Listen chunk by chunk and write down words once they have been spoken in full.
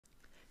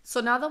So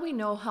now that we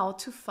know how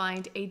to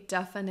find a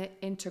definite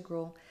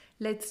integral,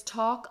 let's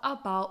talk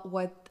about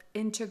what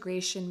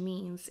integration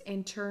means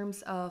in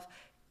terms of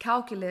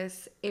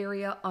calculus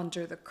area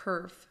under the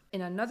curve.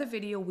 In another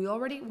video, we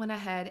already went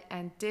ahead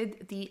and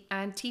did the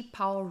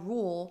anti-power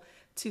rule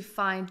to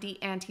find the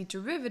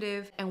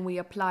antiderivative, and we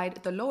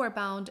applied the lower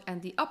bound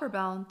and the upper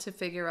bound to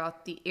figure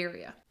out the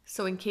area.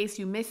 So in case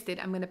you missed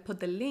it, I'm going to put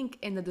the link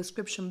in the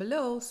description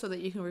below so that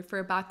you can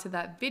refer back to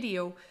that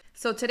video.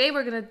 So today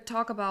we're going to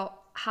talk about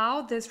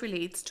how this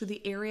relates to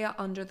the area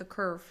under the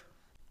curve.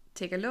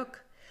 Take a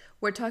look.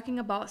 We're talking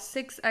about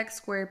 6x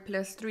squared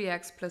plus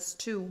 3x plus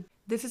 2.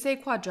 This is a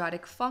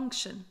quadratic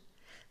function.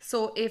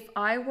 So if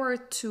I were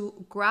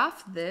to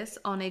graph this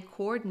on a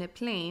coordinate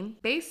plane,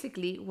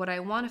 basically what I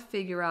want to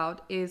figure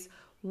out is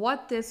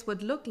what this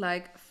would look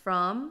like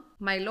from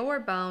my lower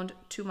bound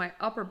to my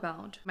upper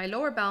bound. My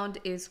lower bound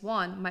is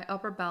 1, my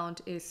upper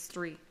bound is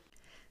 3.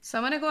 So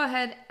I'm going to go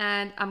ahead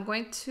and I'm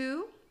going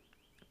to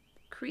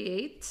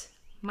create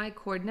my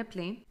coordinate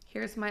plane.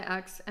 Here's my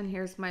x and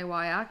here's my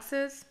y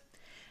axis.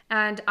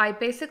 And I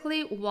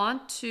basically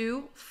want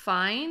to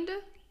find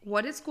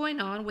what is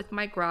going on with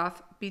my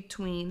graph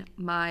between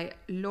my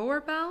lower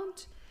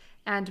bound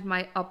and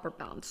my upper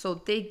bound. So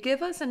they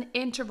give us an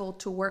interval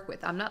to work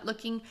with. I'm not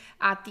looking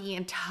at the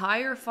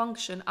entire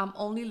function. I'm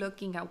only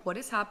looking at what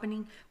is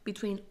happening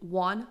between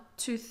 1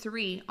 to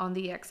 3 on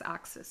the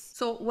x-axis.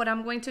 So what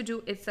I'm going to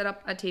do is set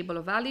up a table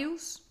of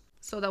values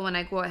so that when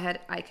I go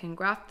ahead, I can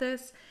graph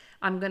this.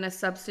 I'm going to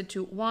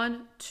substitute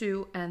 1,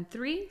 2, and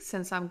 3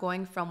 since I'm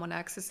going from when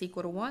x is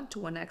equal to 1 to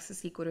when x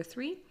is equal to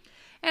 3.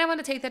 And I'm going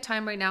to take the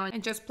time right now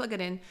and just plug it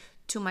in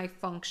to my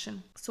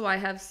function. So I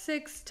have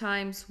 6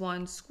 times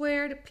 1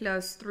 squared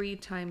plus 3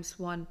 times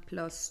 1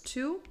 plus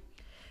 2.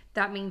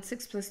 That means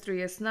 6 plus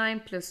 3 is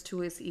 9 plus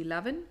 2 is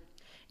 11.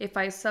 If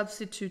I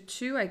substitute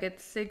 2, I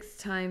get 6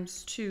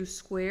 times 2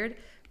 squared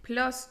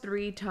plus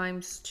 3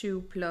 times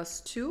 2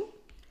 plus 2.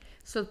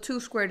 So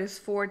 2 squared is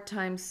 4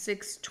 times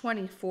 6,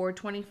 24.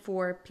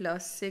 24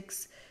 plus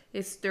 6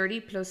 is 30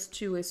 plus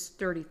 2 is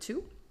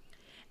 32.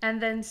 And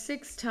then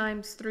 6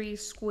 times 3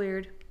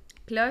 squared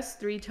plus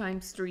 3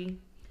 times 3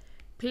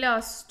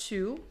 plus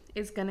 2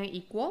 is going to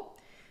equal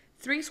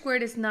 3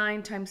 squared is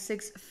 9 times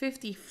 6,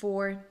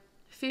 54.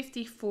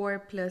 54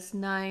 plus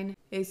 9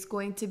 is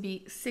going to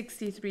be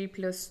 63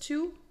 plus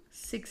 2,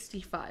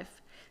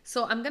 65.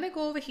 So I'm going to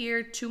go over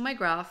here to my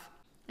graph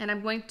and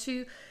I'm going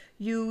to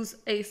use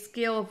a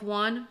scale of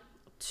 1,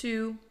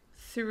 2,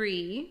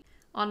 3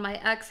 on my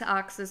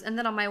x-axis. And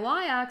then on my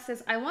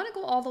y-axis, I want to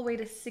go all the way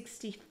to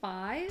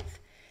 65.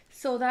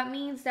 So that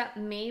means that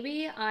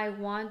maybe I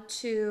want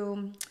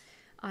to,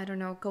 I don't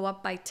know, go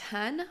up by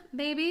 10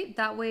 maybe.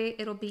 That way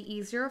it'll be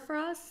easier for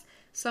us.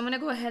 So I'm going to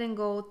go ahead and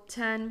go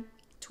 10,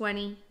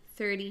 20,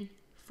 30,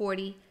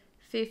 40,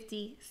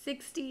 50,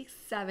 60,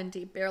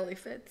 70, barely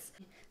fits.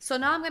 So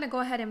now I'm going to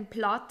go ahead and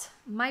plot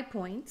my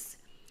points.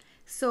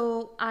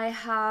 So I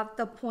have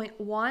the point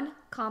 1,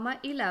 comma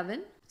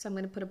 11. So I'm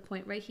going to put a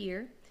point right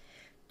here.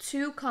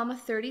 2, comma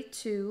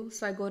 32.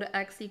 So I go to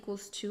x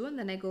equals 2 and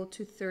then I go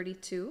to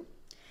 32.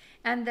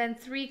 And then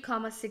 3,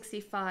 comma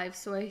 65.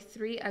 So I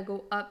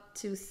go up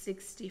to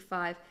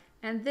 65.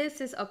 And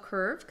this is a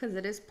curve because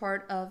it is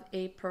part of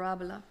a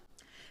parabola.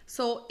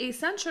 So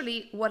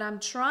essentially what I'm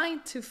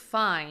trying to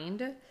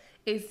find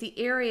is the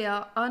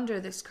area under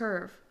this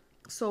curve.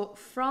 So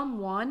from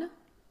 1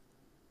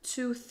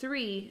 to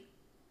 3,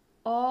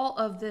 all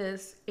of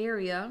this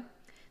area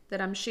that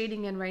I'm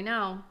shading in right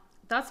now,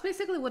 that's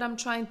basically what I'm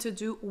trying to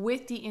do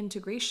with the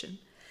integration.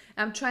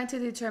 I'm trying to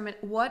determine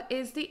what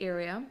is the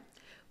area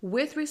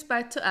with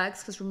respect to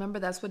x, because remember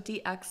that's what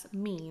dx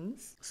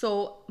means.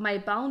 So my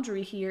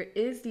boundary here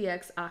is the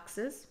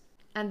x-axis,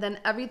 and then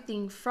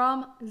everything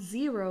from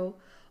 0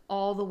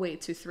 all the way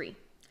to 3.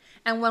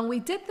 And when we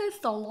did this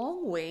the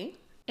long way,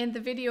 in the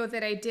video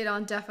that I did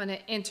on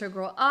definite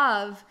integral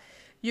of,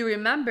 you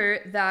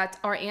remember that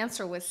our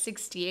answer was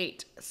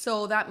 68.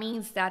 So that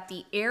means that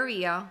the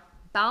area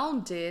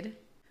bounded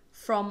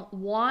from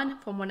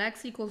when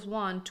x equals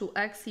 1 to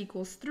x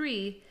equals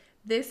 3,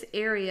 this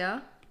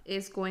area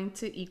is going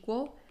to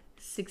equal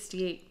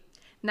 68.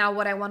 Now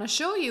what I want to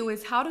show you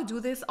is how to do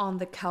this on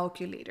the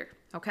calculator,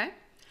 okay?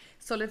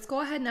 So let's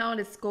go ahead now,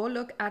 let's go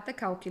look at the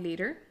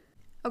calculator.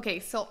 Okay,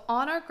 so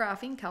on our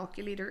graphing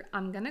calculator,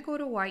 I'm going to go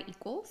to y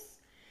equals,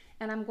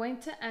 and I'm going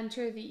to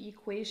enter the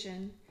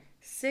equation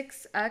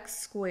 6x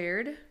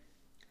squared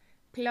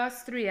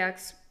plus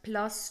 3x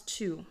plus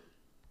 2.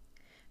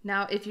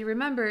 Now, if you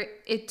remember,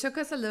 it took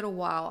us a little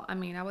while. I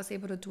mean, I was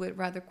able to do it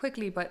rather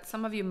quickly, but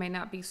some of you may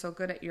not be so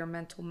good at your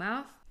mental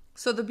math.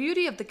 So the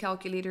beauty of the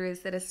calculator is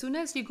that as soon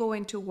as you go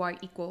into y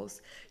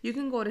equals, you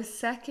can go to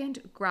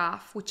second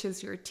graph, which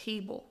is your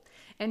table.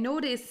 And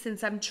notice,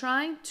 since I'm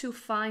trying to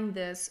find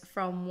this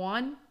from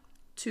 1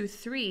 to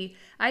 3,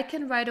 I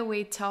can right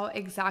away tell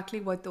exactly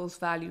what those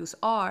values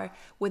are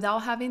without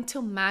having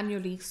to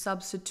manually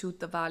substitute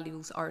the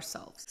values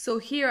ourselves. So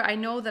here I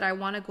know that I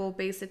want to go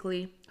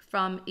basically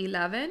from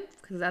 11,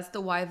 because that's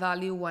the y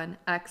value when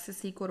x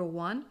is equal to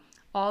 1,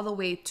 all the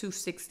way to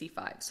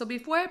 65. So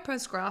before I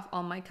press graph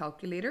on my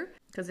calculator,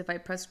 because if I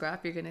press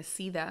graph, you're going to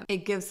see that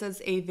it gives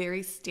us a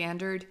very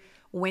standard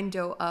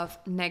window of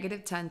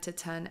 -10 to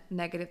 10,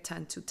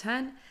 -10 to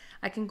 10.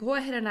 I can go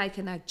ahead and I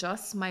can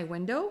adjust my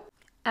window.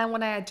 And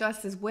when I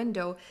adjust this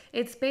window,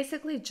 it's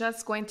basically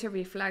just going to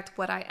reflect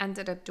what I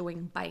ended up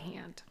doing by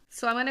hand.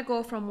 So I'm going to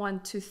go from 1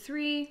 to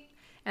 3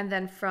 and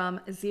then from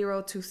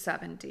 0 to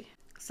 70.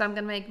 So I'm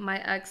going to make my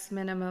X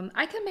minimum.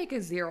 I can make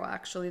a 0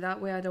 actually. That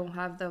way I don't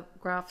have the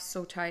graph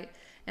so tight.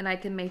 And I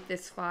can make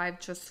this 5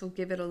 just to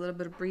give it a little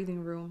bit of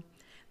breathing room.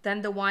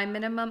 Then the Y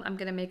minimum, I'm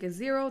going to make a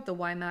 0. The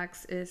Y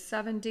max is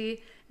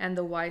 70 and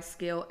the Y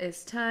scale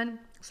is 10.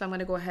 So I'm going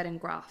to go ahead and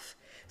graph.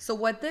 So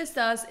what this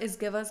does is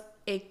give us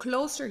a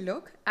closer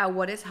look at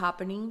what is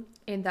happening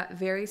in that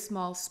very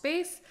small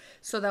space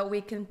so that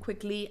we can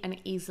quickly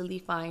and easily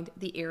find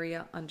the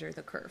area under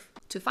the curve.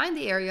 To find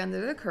the area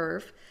under the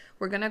curve,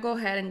 we're going to go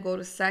ahead and go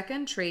to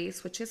second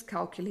trace, which is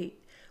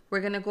calculate.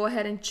 We're going to go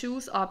ahead and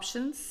choose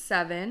option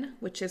 7,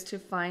 which is to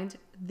find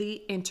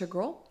the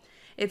integral.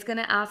 It's going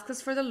to ask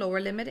us for the lower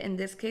limit. In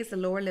this case, the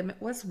lower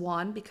limit was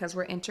 1 because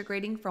we're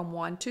integrating from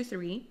 1 to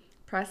 3.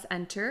 Press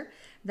enter.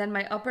 Then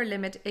my upper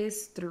limit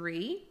is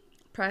 3.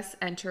 Press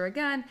enter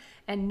again.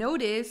 And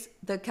notice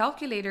the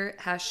calculator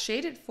has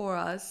shaded for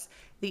us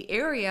the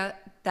area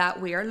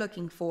that we are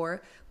looking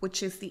for,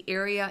 which is the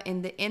area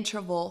in the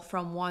interval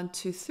from 1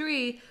 to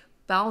 3,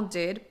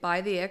 bounded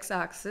by the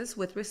x-axis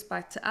with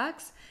respect to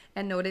x.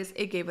 And notice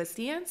it gave us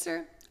the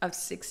answer of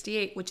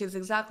 68, which is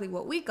exactly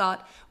what we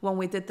got when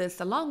we did this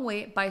the long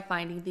way by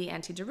finding the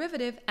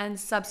antiderivative and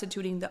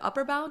substituting the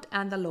upper bound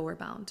and the lower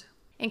bound.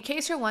 In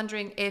case you're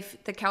wondering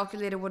if the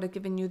calculator would have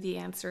given you the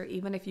answer,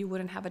 even if you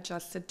wouldn't have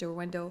adjusted the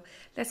window,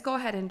 let's go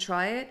ahead and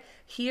try it.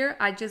 Here,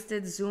 I just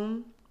did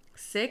zoom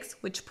 6,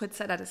 which puts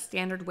it at a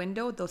standard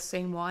window, the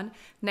same one,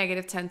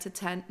 -10 to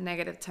 10,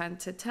 -10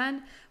 to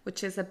 10,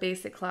 which is a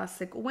basic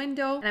classic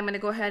window. And I'm going to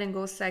go ahead and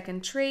go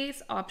second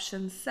trace,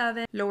 option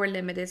 7, lower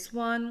limit is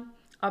 1.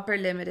 Upper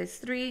limit is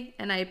 3,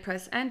 and I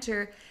press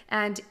enter.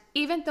 And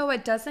even though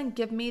it doesn't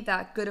give me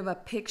that good of a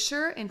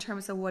picture in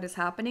terms of what is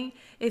happening,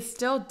 it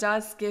still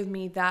does give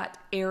me that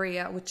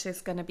area, which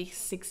is going to be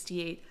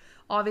 68.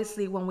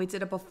 Obviously, when we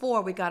did it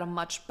before, we got a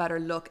much better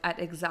look at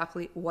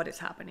exactly what is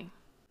happening.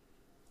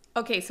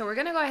 Okay, so we're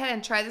going to go ahead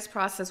and try this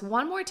process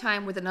one more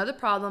time with another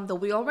problem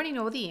that we already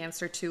know the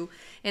answer to.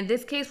 In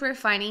this case, we're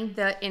finding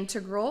the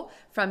integral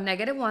from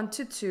 -1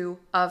 to 2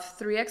 of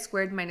 3x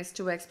squared minus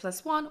 2x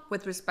plus 1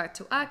 with respect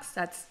to x,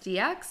 that's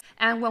dx.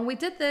 And when we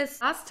did this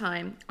last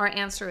time, our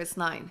answer is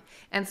 9.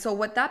 And so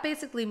what that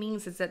basically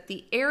means is that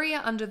the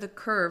area under the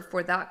curve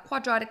for that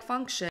quadratic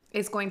function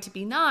is going to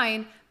be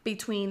 9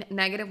 between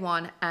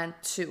 -1 and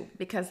 2,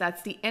 because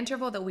that's the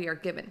interval that we are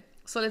given.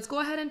 So let's go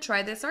ahead and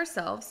try this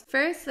ourselves.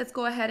 First, let's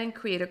go ahead and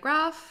create a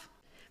graph.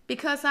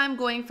 Because I'm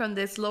going from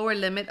this lower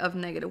limit of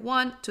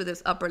 -1 to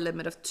this upper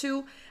limit of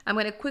 2, I'm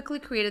going to quickly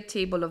create a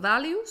table of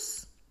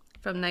values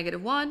from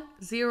 -1,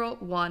 0,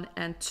 1,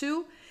 and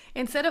 2.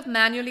 Instead of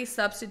manually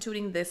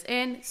substituting this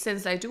in,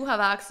 since I do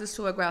have access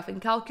to a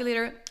graphing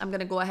calculator, I'm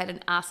going to go ahead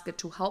and ask it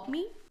to help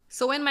me.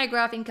 So in my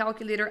graphing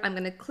calculator, I'm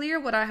going to clear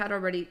what I had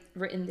already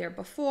written there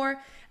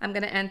before. I'm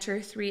going to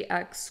enter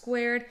 3x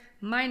squared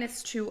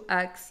minus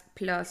 2x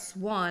plus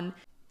 1.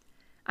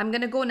 I'm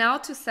going to go now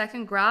to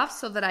second graph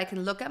so that I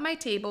can look at my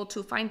table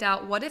to find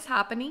out what is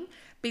happening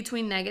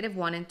between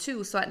 -1 and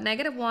 2. So at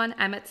 -1,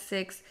 I'm at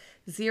 6,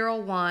 0,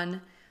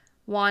 1,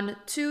 1,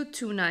 2,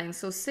 2, 9.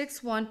 So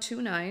 6, 1,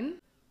 2, 9.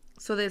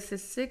 So this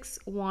is 6,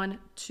 1,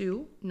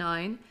 2,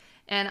 9.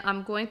 And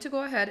I'm going to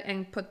go ahead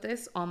and put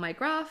this on my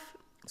graph.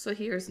 So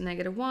here's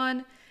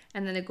 -1,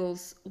 and then it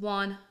goes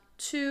 1,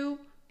 2,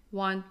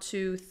 1,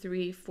 2,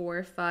 3,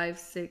 4, 5,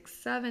 6,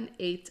 7,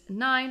 8,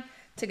 9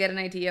 to get an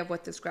idea of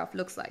what this graph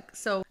looks like.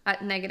 So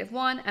at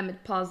 -1, I'm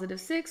at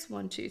 +6,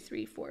 1, 2,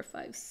 3, 4,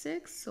 5,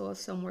 6. So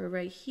somewhere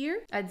right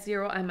here. At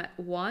 0, I'm at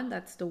 1.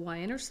 That's the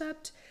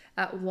y-intercept.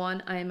 At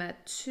 1, I'm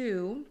at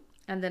 2.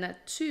 And then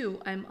at 2,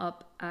 I'm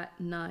up at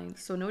 9.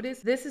 So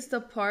notice this is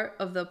the part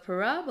of the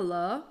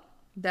parabola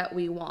that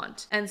we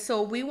want. And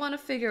so we want to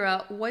figure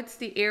out what's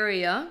the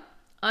area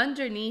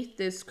underneath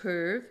this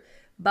curve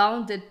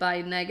bounded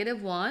by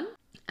 -1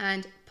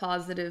 and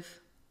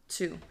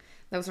 +2.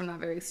 Those are not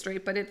very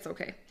straight, but it's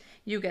okay.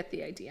 You get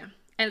the idea.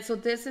 And so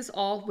this is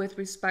all with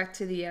respect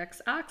to the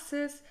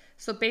x-axis.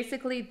 So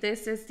basically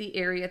this is the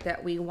area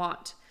that we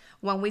want.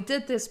 When we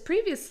did this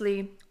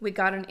previously, we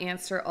got an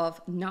answer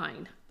of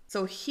 9.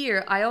 So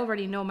here, I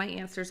already know my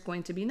answer is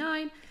going to be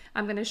 9.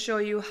 I'm going to show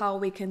you how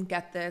we can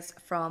get this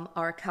from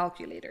our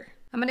calculator.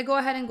 I'm going to go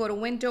ahead and go to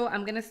window.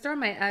 I'm going to start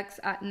my x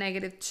at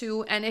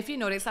 -2. And if you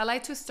notice, I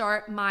like to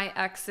start my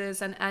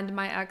x's and end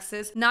my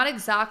x's not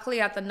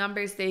exactly at the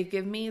numbers they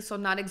give me. So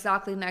not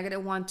exactly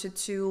 -1 to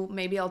 2.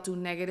 Maybe I'll do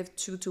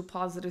 -2 to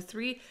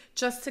 +3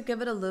 just to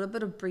give it a little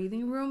bit of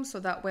breathing room. So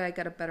that way I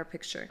get a better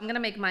picture. I'm going to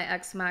make my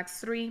x max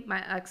 3,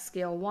 my x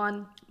scale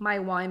 1. My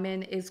y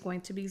min is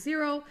going to be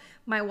 0.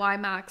 My y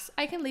max,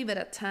 I can leave it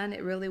at 10.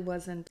 It really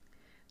wasn't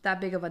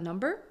that big of a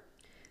number.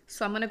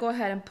 So I'm going to go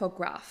ahead and put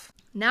graph.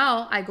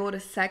 Now I go to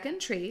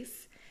second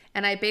trace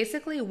and I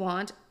basically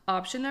want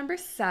option number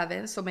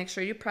 7. So make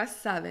sure you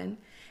press 7.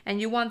 And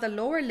you want the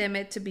lower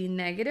limit to be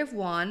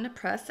 -1,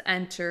 press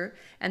enter.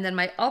 And then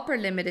my upper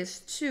limit is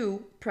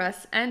 2,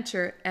 press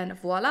enter. And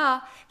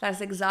voila,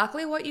 that's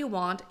exactly what you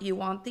want. You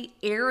want the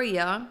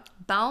area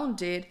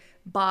bounded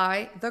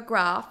by the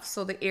graph.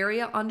 So the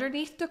area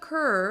underneath the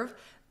curve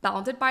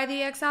bounded by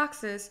the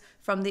x-axis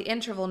from the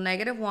interval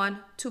 -1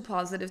 to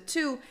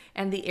 +2,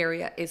 and the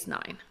area is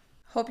 9.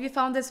 Hope you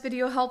found this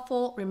video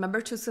helpful. Remember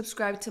to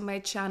subscribe to my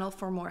channel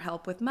for more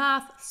help with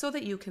math so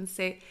that you can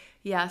say,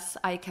 yes,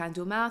 I can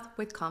do math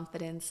with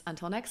confidence.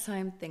 Until next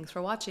time, thanks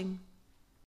for watching.